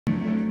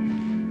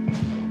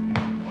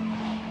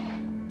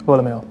饿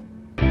了没有？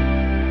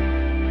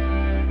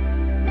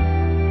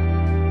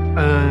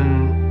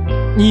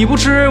你不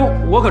吃，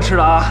我可吃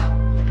了啊。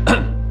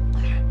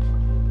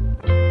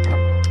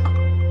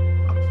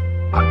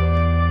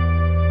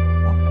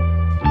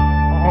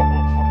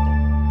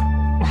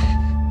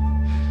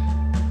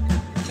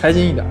开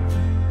心一点。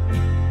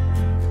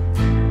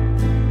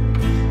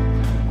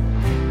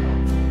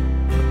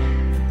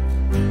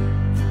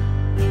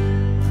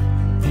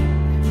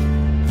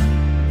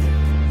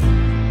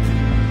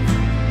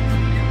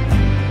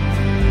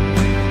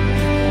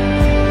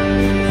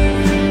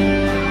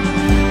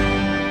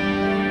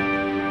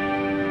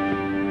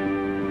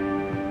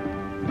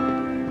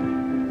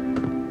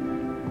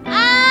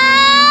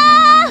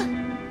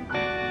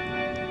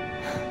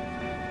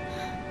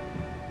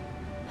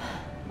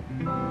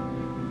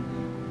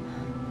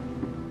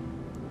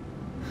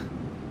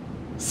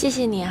谢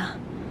谢你啊，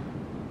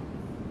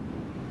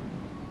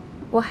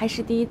我还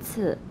是第一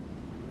次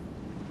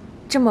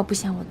这么不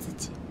想我自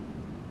己。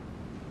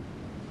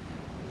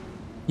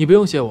你不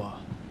用谢我，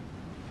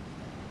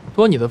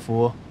托你的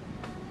福，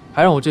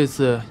还让我这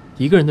次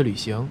一个人的旅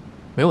行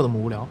没有那么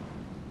无聊。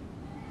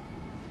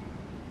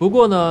不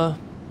过呢，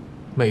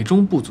美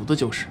中不足的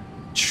就是，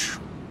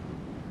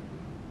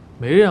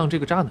没人让这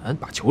个渣男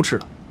把球吃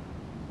了。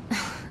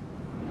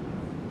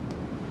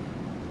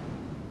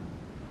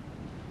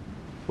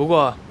不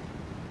过，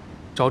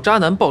找渣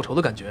男报仇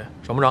的感觉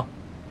爽不爽？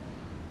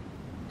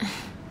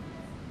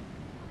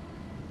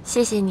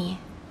谢谢你，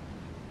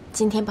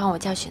今天帮我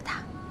教训他，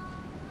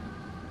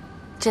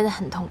真的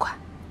很痛快。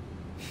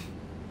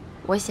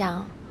我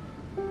想，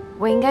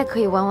我应该可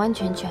以完完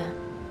全全、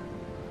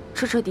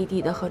彻彻底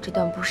底的和这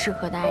段不适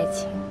合的爱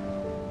情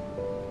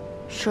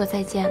说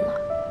再见了。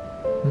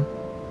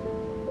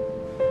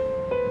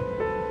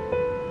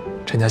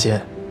陈嘉欣，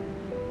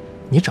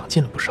你长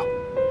进了不少。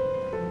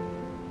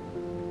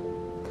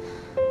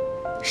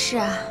是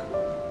啊，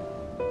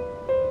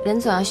人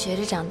总要学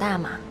着长大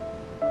嘛。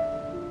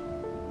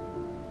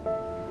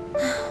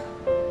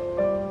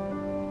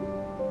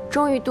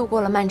终于度过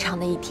了漫长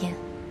的一天，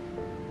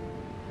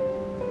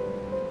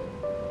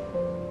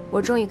我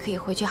终于可以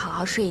回去好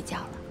好睡一觉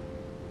了。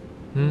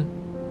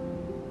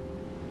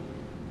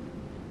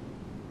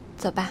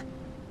走吧。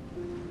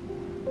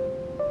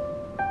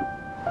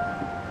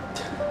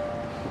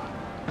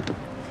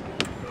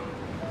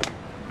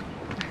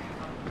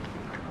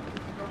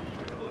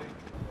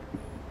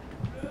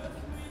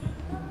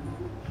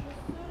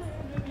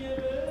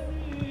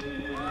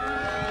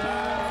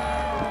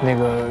那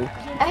个，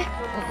哎，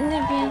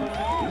那边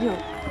有。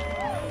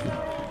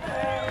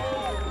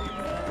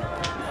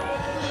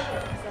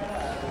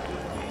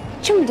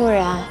这么多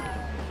人啊，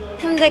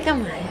他们在干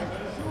嘛呀？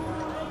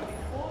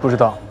不知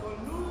道。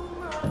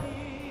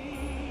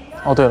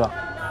哦，对了，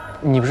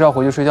你不是要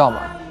回去睡觉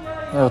吗？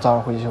那就早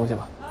点回去休息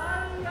吧。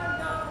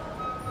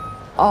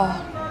哦，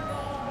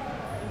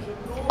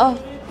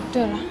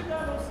对了，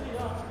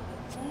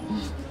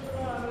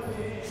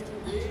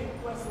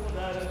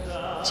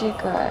这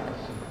个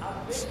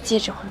戒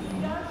指还给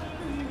你。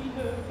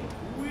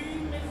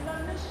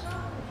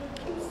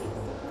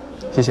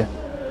谢谢。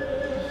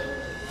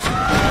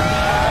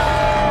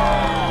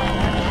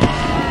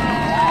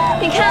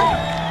你看，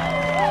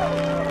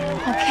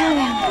好漂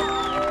亮啊！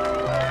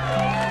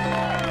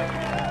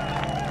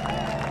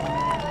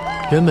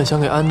原本想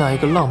给安娜一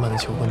个浪漫的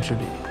求婚之礼，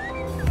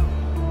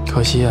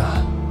可惜啊，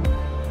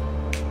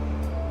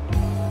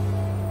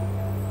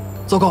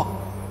糟糕，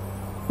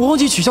我忘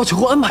记取消求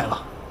婚安排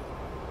了。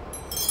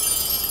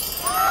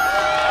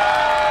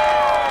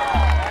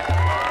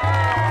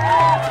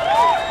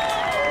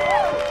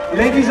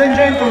Ladies and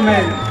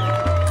gentlemen,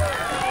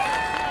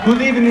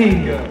 good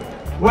evening.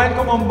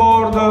 Welcome on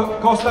board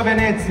Costa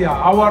Venezia,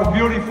 our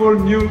beautiful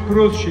new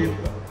cruise ship.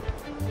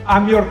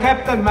 I'm your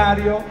Captain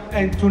Mario,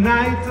 and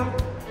tonight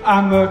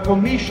I'm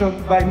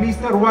commissioned by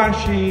Mr. Wang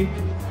Xi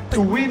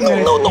to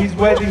witness his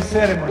wedding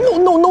ceremony.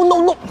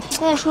 No！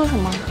 他在说什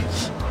么？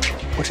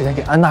我之前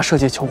给安娜设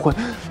计求婚，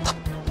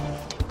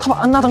他把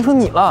安娜当成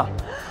你了。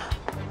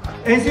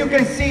As you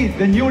can see,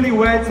 the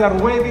newlyweds are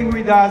waving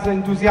with us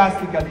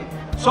enthusiastically.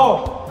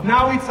 So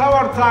now it's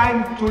our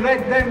time to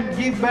let them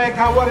give back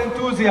our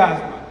enthusiasm.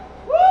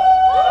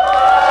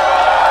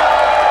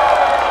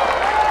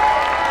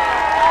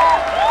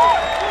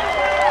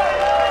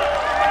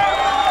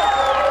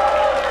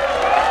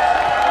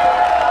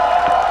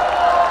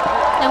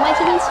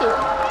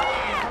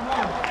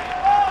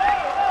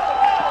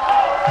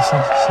你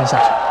先下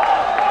去。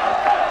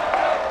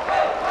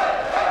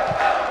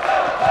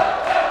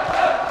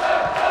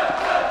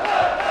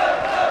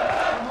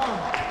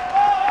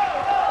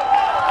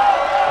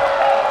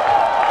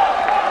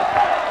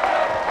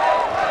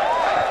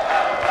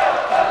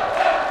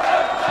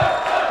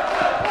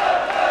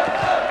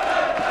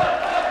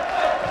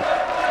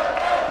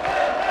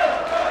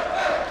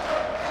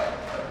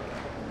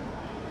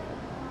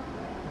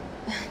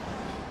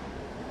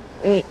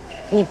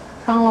你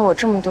帮了我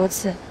这么多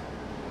次，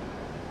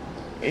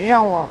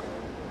让我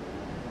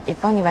也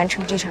帮你完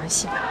成这场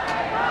戏吧。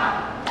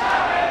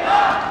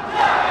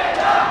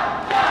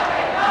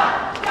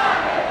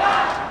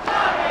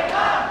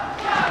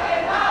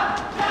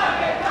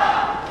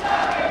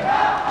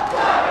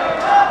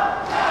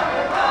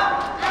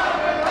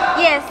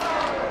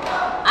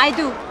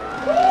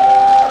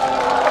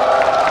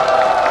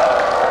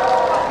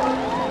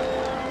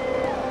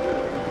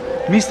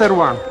Mr.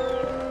 Wang,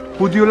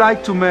 would you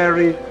like to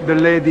marry the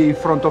lady in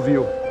front of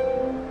you?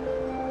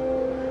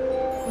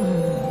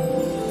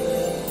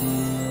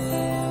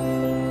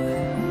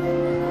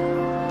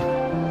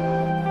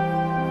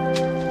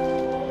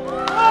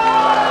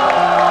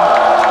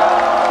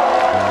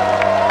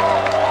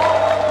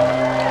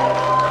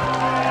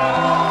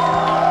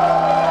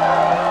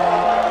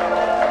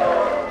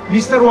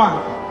 Mr. Wang,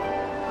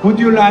 would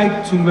you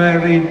like to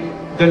marry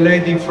the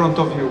lady in front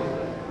of you?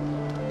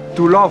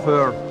 To love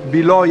her,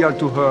 be loyal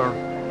to her,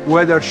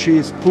 whether she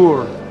is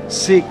poor,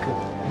 sick,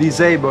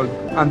 disabled,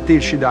 until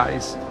she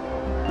dies.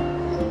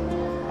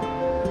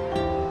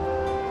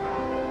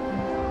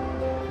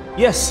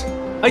 Yes,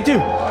 I do.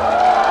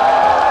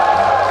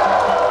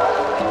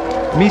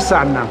 Miss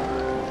Anna,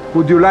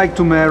 would you like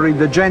to marry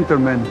the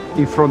gentleman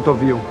in front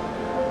of you?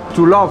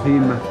 To love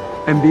him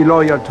and be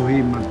loyal to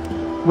him,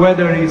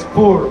 whether he is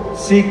poor,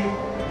 sick,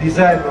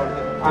 disabled,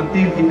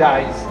 until he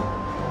dies.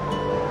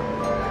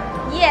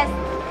 Yes,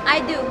 I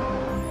do.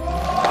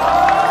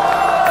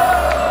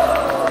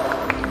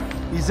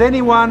 Is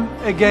anyone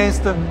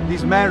against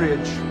this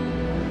marriage?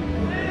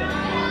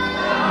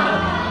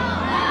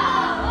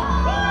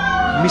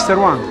 Mr.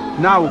 Wang,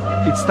 now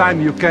it's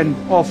time you can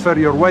offer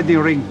your wedding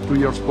ring to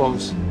your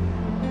spouse.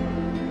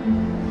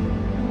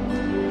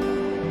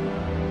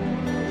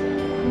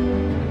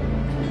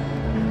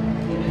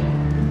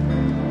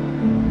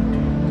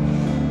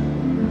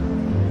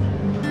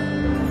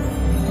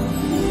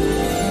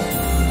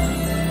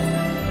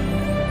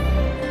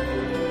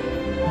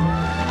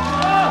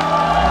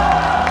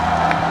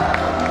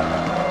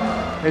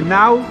 And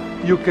now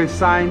you can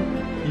sign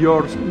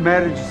your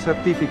marriage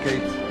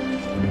certificate.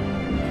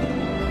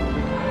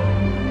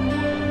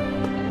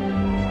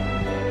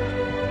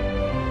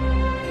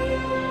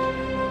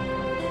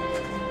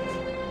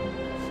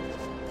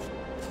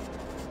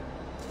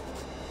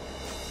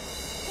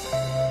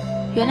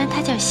原来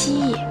他叫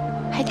蜥蜴，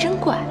还真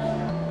怪。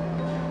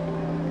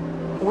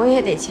我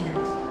也得签。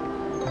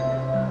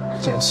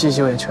演戏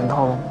就演全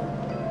套了。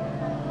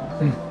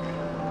嗯。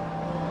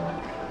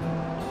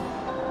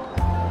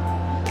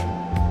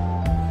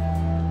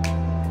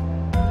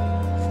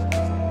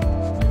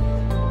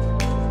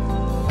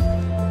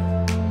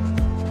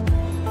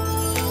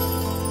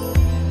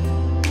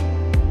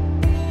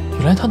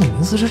原来他的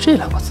名字是这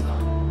2个字。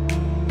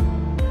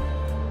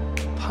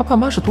他爸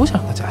妈是多想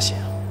让他加薪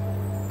啊！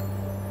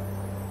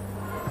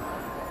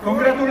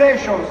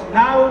 Congratulations,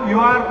 now you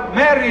are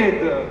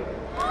married.